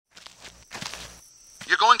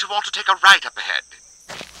You're going to want to take a right up ahead.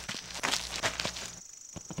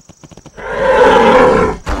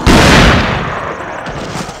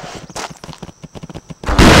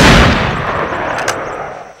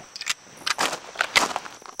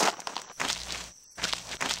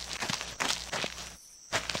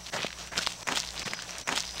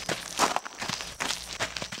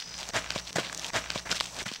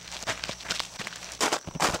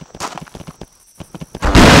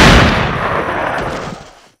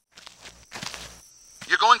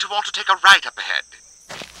 You're going to want to take a right up ahead.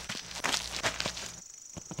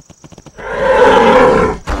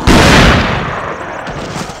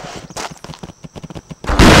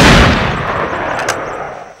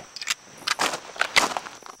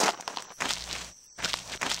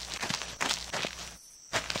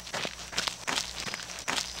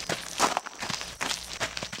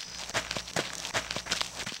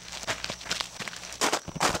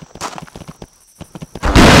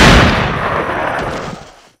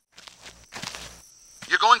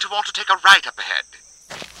 You're going to want to take a right up ahead.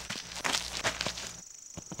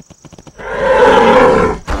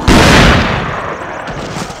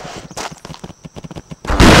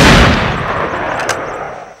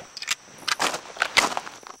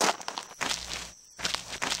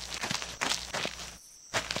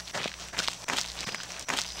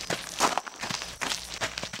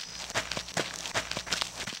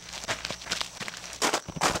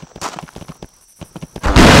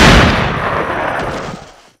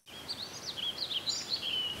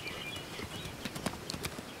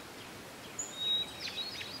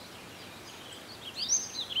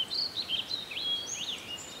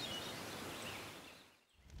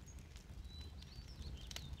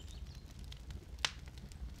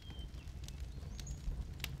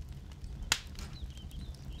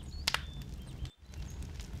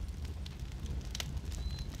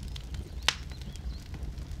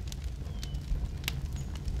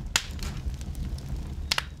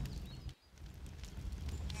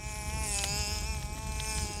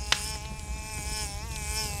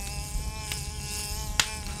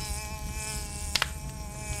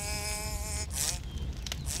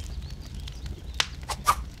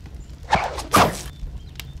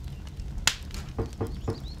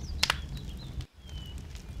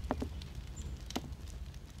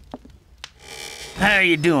 How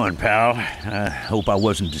you doing, pal? Hope I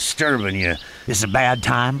wasn't disturbing you. This is a bad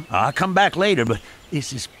time. I'll come back later, but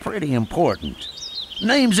this is pretty important.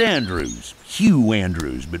 Name's Andrews. Hugh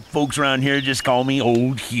Andrews, but folks around here just call me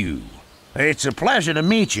Old Hugh. It's a pleasure to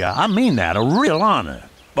meet you. I mean that, a real honor.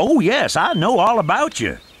 Oh yes, I know all about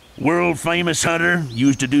you. World-famous hunter,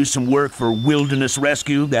 used to do some work for Wilderness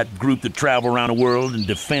Rescue, that group that travel around the world and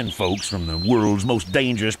defend folks from the world's most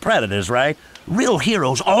dangerous predators, right? Real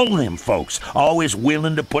heroes, all them folks, always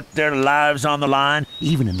willing to put their lives on the line,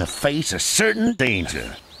 even in the face of certain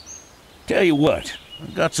danger. Tell you what,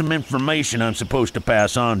 I've got some information I'm supposed to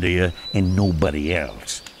pass on to you, and nobody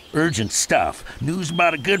else. Urgent stuff, news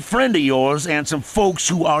about a good friend of yours and some folks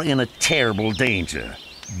who are in a terrible danger.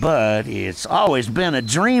 But it's always been a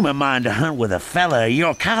dream of mine to hunt with a fella of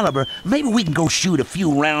your caliber. Maybe we can go shoot a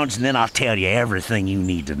few rounds and then I'll tell you everything you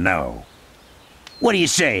need to know. What do you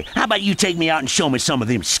say? How about you take me out and show me some of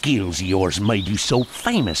them skills of yours made you so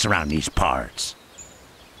famous around these parts?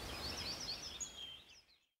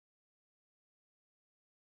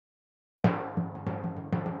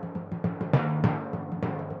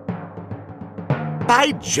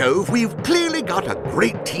 By Jove, we've clearly got a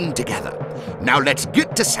great team together. Now let's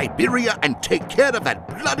get to Siberia and take care of that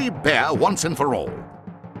bloody bear once and for all.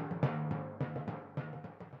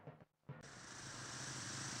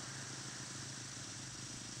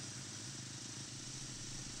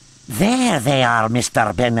 There they are,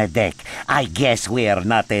 Mr. Benedict. I guess we're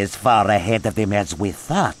not as far ahead of them as we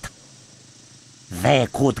thought. They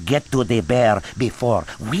could get to the bear before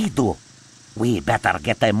we do. We better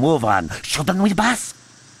get a move on, shouldn't we, boss?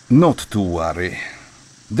 Not to worry.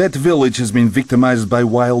 That village has been victimized by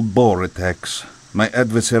wild boar attacks. My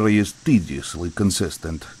adversary is tediously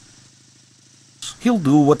consistent. He'll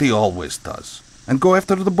do what he always does, and go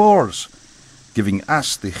after the boars, giving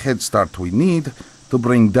us the head start we need to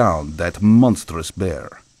bring down that monstrous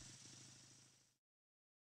bear.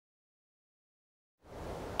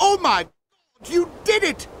 Oh my God, you did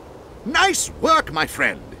it! Nice work, my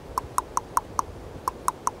friend.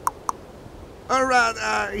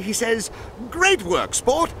 He says, great work,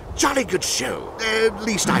 sport. Jolly good show. At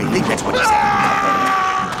least I think that's what he said. By God, it's the Yeti! What are you doing, man? Taking on the Yeti single-handedly? Are you mad? There, there are, Mr. Benedict. I guess we're not as far ahead of them as we thought. They could get to the bear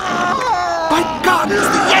before we do. We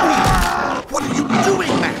better get a move on, shouldn't we, boss? By God, it's the Yeti! What are you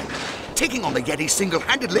doing, man? Taking on the Yeti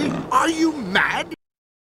single-handedly? Are you mad?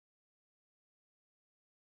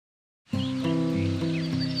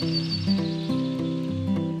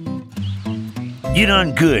 You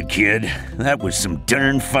done good, kid. That was some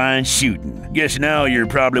darn fine shooting. Guess now you're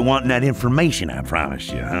probably wanting that information I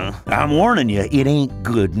promised you, huh? I'm warning you, it ain't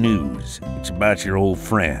good news. It's about your old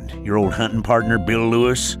friend, your old hunting partner, Bill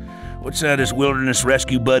Lewis. What's that his wilderness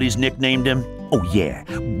rescue buddies nicknamed him? Oh yeah,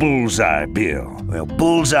 Bullseye Bill. Well,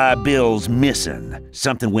 Bullseye Bill's missing.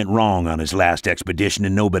 Something went wrong on his last expedition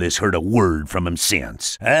and nobody's heard a word from him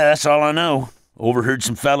since. That's all I know. Overheard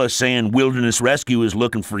some fellas saying Wilderness Rescue is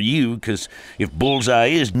looking for you, 'cause if Bullseye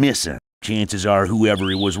is missing, chances are whoever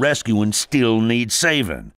he was rescuing still needs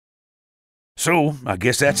saving. So, I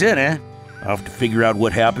guess that's it, eh? Off to figure out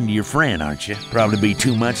what happened to your friend, aren't you? Probably be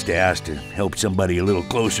too much to ask to help somebody a little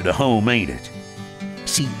closer to home, ain't it?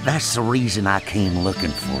 See, that's the reason I came looking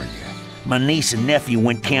for you. My niece and nephew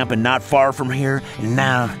went camping not far from here, and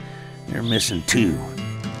now they're missing too.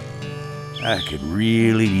 I could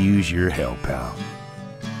really use your help, pal.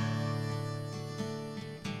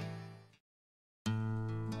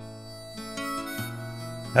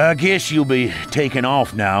 I guess you'll be taking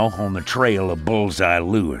off now on the trail of Bullseye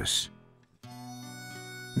Lewis.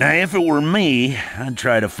 Now, if it were me, I'd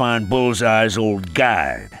try to find Bullseye's old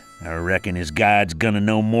guide. I reckon his guide's gonna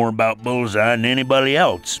know more about Bullseye than anybody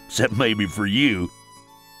else, except maybe for you.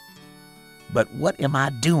 But what am I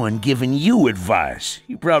doing giving you advice?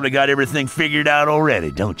 You probably got everything figured out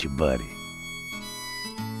already, don't you, buddy?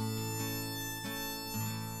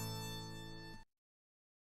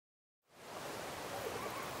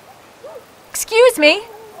 Excuse me?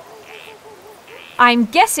 I'm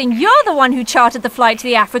guessing you're the one who chartered the flight to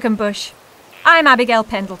the African bush. I'm Abigail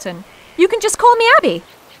Pendleton. You can just call me Abby.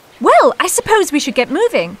 Well, I suppose we should get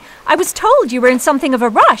moving. I was told you were in something of a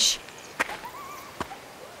rush.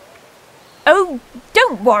 Oh,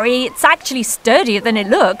 don't worry, it's actually sturdier than it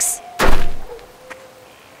looks.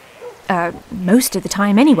 Most of the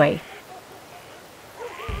time anyway.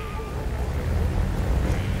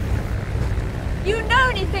 You know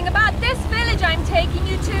anything about this village I'm taking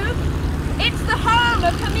you to? It's the home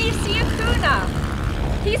of Hamisi Akuna.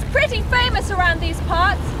 He's pretty famous around these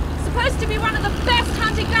parts. Supposed to be one of the best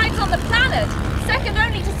hunting guides on the planet, second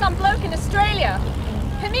only to some bloke in Australia.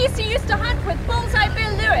 Hamisi used to hunt with Bullseye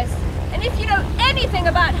Bill Lewis. And if you know anything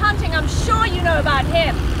about hunting, I'm sure you know about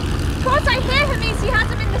him. Of course, I hear Hamisi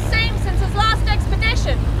hasn't been the same since his last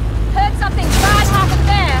expedition. Heard something bad happened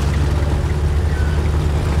there.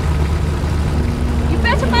 You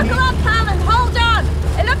better buckle up, pal, and hold on.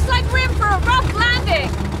 It looks like we're in for a rough landing.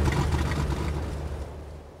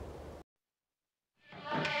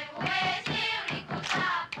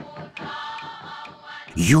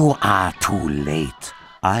 You are too late.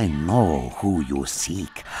 I know who you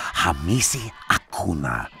seek. Hamisi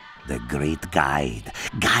Akuna, the great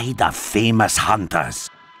guide of famous hunters.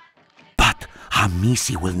 But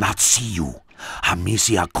Hamisi will not see you.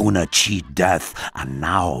 Hamisi Akuna cheat death, and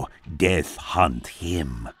now death hunt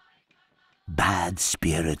him. Bad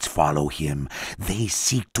spirits follow him. They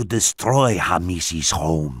seek to destroy Hamisi's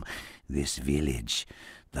home. This village,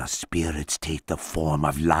 the spirits take the form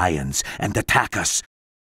of lions and attack us.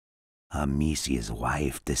 Hamisi's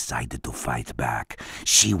wife decided to fight back.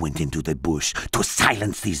 She went into the bush to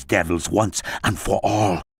silence these devils once and for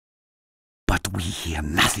all. But we hear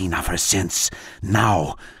nothing of her since.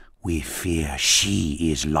 Now we fear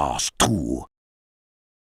she is lost too.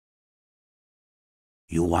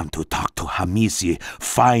 You want to talk to Hamisi,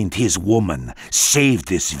 find his woman, save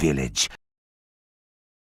this village.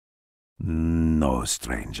 No,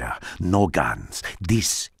 stranger, no guns.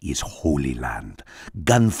 This is holy land.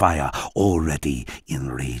 Gunfire already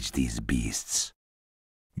enraged these beasts.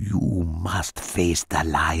 You must face the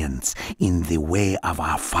lions in the way of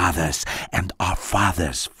our fathers and our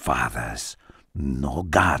fathers' fathers. No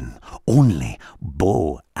gun, only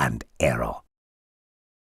bow and arrow.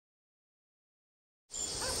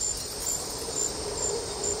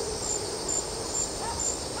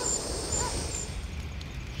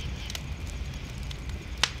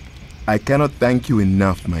 I cannot thank you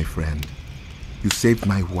enough, my friend. You saved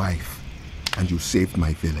my wife, and you saved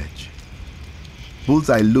my village.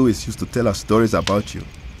 Bullseye Lewis used to tell us stories about you.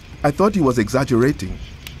 I thought he was exaggerating,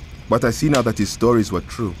 but I see now that his stories were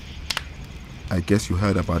true. I guess you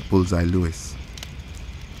heard about Bullseye Lewis.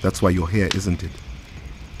 That's why you're here, isn't it?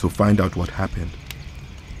 To find out what happened.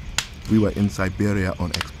 We were in Siberia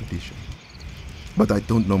on expedition. But I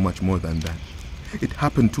don't know much more than that. It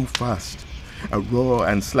happened too fast. A roar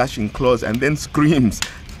and slashing claws and then screams.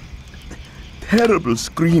 Terrible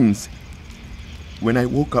screams. When I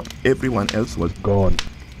woke up, everyone else was gone,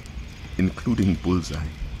 including Bullseye.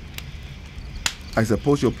 I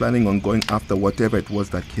suppose you're planning on going after whatever it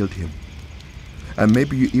was that killed him. And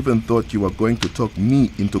maybe you even thought you were going to talk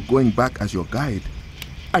me into going back as your guide.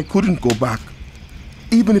 I couldn't go back,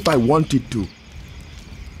 even if I wanted to,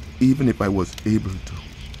 even if I was able to.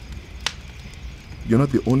 You're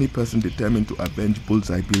not the only person determined to avenge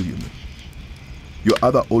Bullseye Bill, you know. Your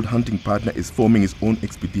other old hunting partner is forming his own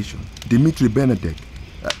expedition. Dimitri Benedek.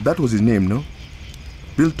 That was his name, no?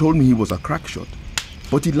 Bill told me he was a crack shot,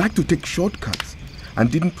 but he liked to take shortcuts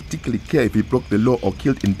and didn't particularly care if he broke the law or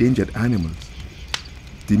killed endangered animals.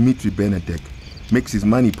 Dimitri Benedek makes his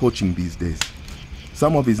money poaching these days.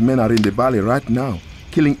 Some of his men are in the valley right now,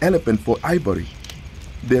 killing elephant for ivory.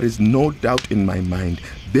 There is no doubt in my mind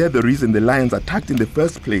they're the reason the lions attacked in the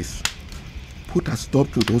first place. Put a stop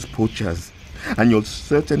to those poachers, and you'll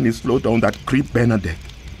certainly slow down that creep Benedek.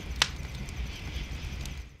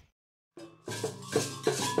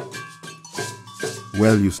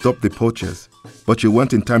 Well, you stopped the poachers, but you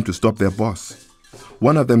weren't in time to stop their boss.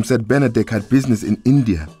 One of them said Benedek had business in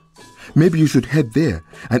India. Maybe you should head there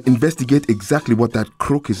and investigate exactly what that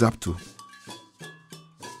crook is up to.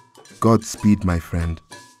 Godspeed, my friend,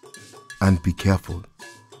 and be careful.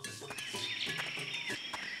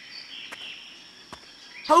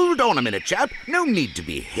 Hold on a minute, chap. No need to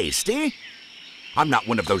be hasty. I'm not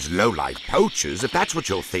one of those low-life poachers, if that's what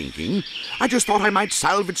you're thinking. I just thought I might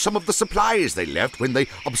salvage some of the supplies they left when they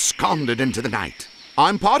absconded into the night.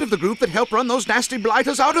 I'm part of the group that helped run those nasty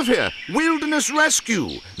blighters out of here. Wilderness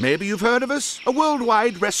Rescue. Maybe you've heard of us? A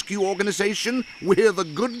worldwide rescue organization. We're the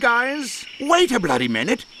good guys. Wait a bloody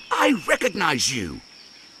minute. I recognize you.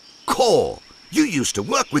 Core, you used to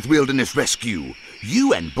work with Wilderness Rescue.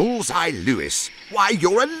 You and Bullseye Lewis. Why,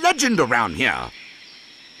 you're a legend around here.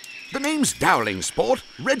 The name's Dowling, Sport.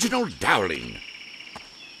 Reginald Dowling.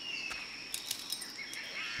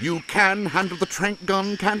 You can handle the trank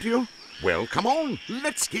gun, can't you? Well, come on,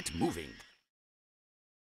 let's get moving.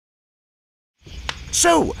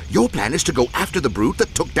 So, your plan is to go after the brute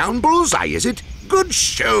that took down Bullseye, is it? Good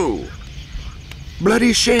show.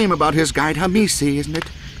 Bloody shame about his guide Hamisi, isn't it?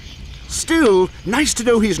 Still, nice to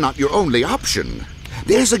know he's not your only option.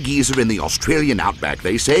 There's a geezer in the Australian outback,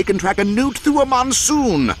 they say, can track a newt through a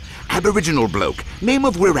monsoon. Aboriginal bloke, name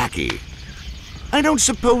of Wiraki. I don't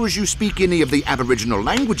suppose you speak any of the Aboriginal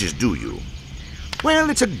languages, do you? Well,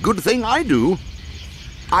 it's a good thing I do.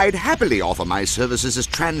 I'd happily offer my services as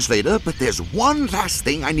translator, but there's one last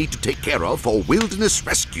thing I need to take care of for Wilderness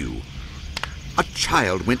Rescue. A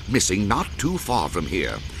child went missing not too far from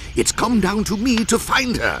here. It's come down to me to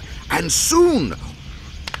find her, and soon.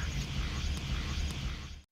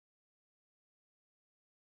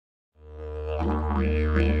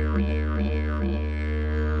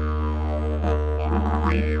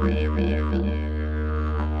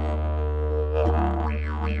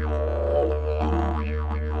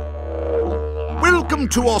 Welcome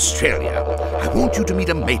to Australia. I want you to meet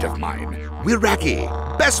a mate of mine,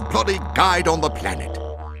 Wiraki, best bloody guide on the planet.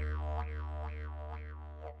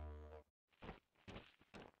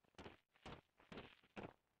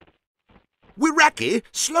 Wiraki,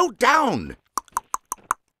 slow down.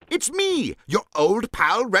 It's me, your old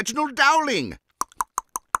pal Reginald Dowling.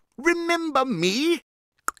 Remember me?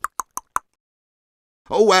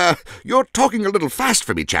 Oh, you're talking a little fast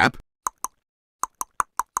for me, chap.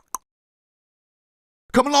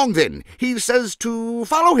 Come along, then. He says to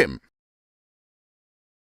follow him.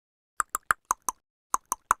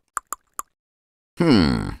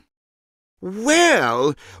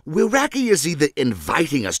 Well, Wiraki is either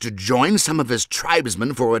inviting us to join some of his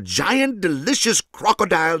tribesmen for a giant, delicious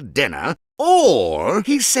crocodile dinner, or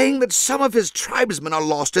he's saying that some of his tribesmen are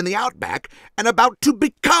lost in the outback and about to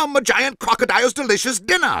become a giant crocodile's delicious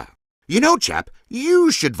dinner. You know, chap,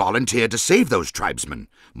 you should volunteer to save those tribesmen.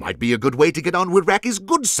 Might be a good way to get on Wiraki's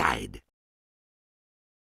good side.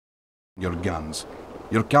 Your guns.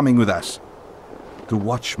 You're coming with us. To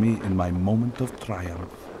watch me in my moment of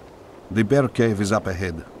triumph. The bear cave is up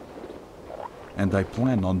ahead. And I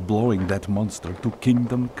plan on blowing that monster to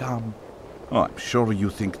kingdom come. Oh, I'm sure you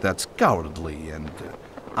think that's cowardly and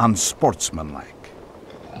unsportsmanlike.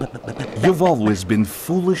 You've always been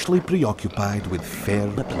foolishly preoccupied with fair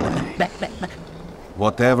play.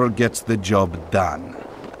 Whatever gets the job done.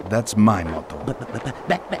 That's my motto.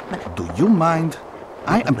 Do you mind?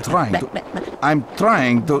 I'm trying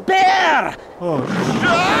to... Bear! Oh,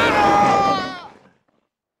 Shut up!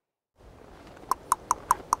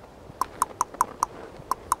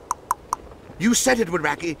 You said it,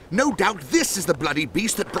 Wiraki. No doubt this is the bloody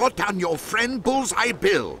beast that brought down your friend Bullseye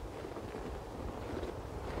Bill.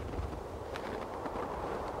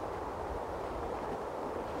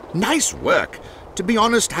 Nice work. To be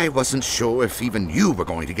honest, I wasn't sure if even you were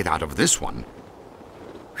going to get out of this one.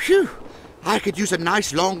 Phew. I could use a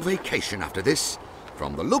nice long vacation after this.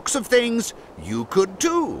 From the looks of things, you could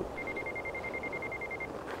too.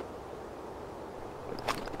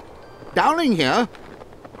 Dowling here?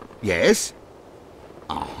 Yes?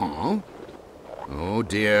 Uh-huh. Oh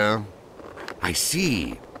dear. I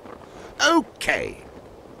see. Okay.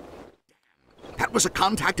 That was a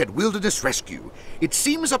contact at Wilderness Rescue. It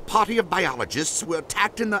seems a party of biologists were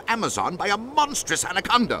attacked in the Amazon by a monstrous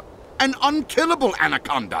anaconda. An unkillable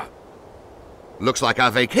anaconda. Looks like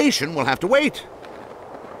our vacation will have to wait.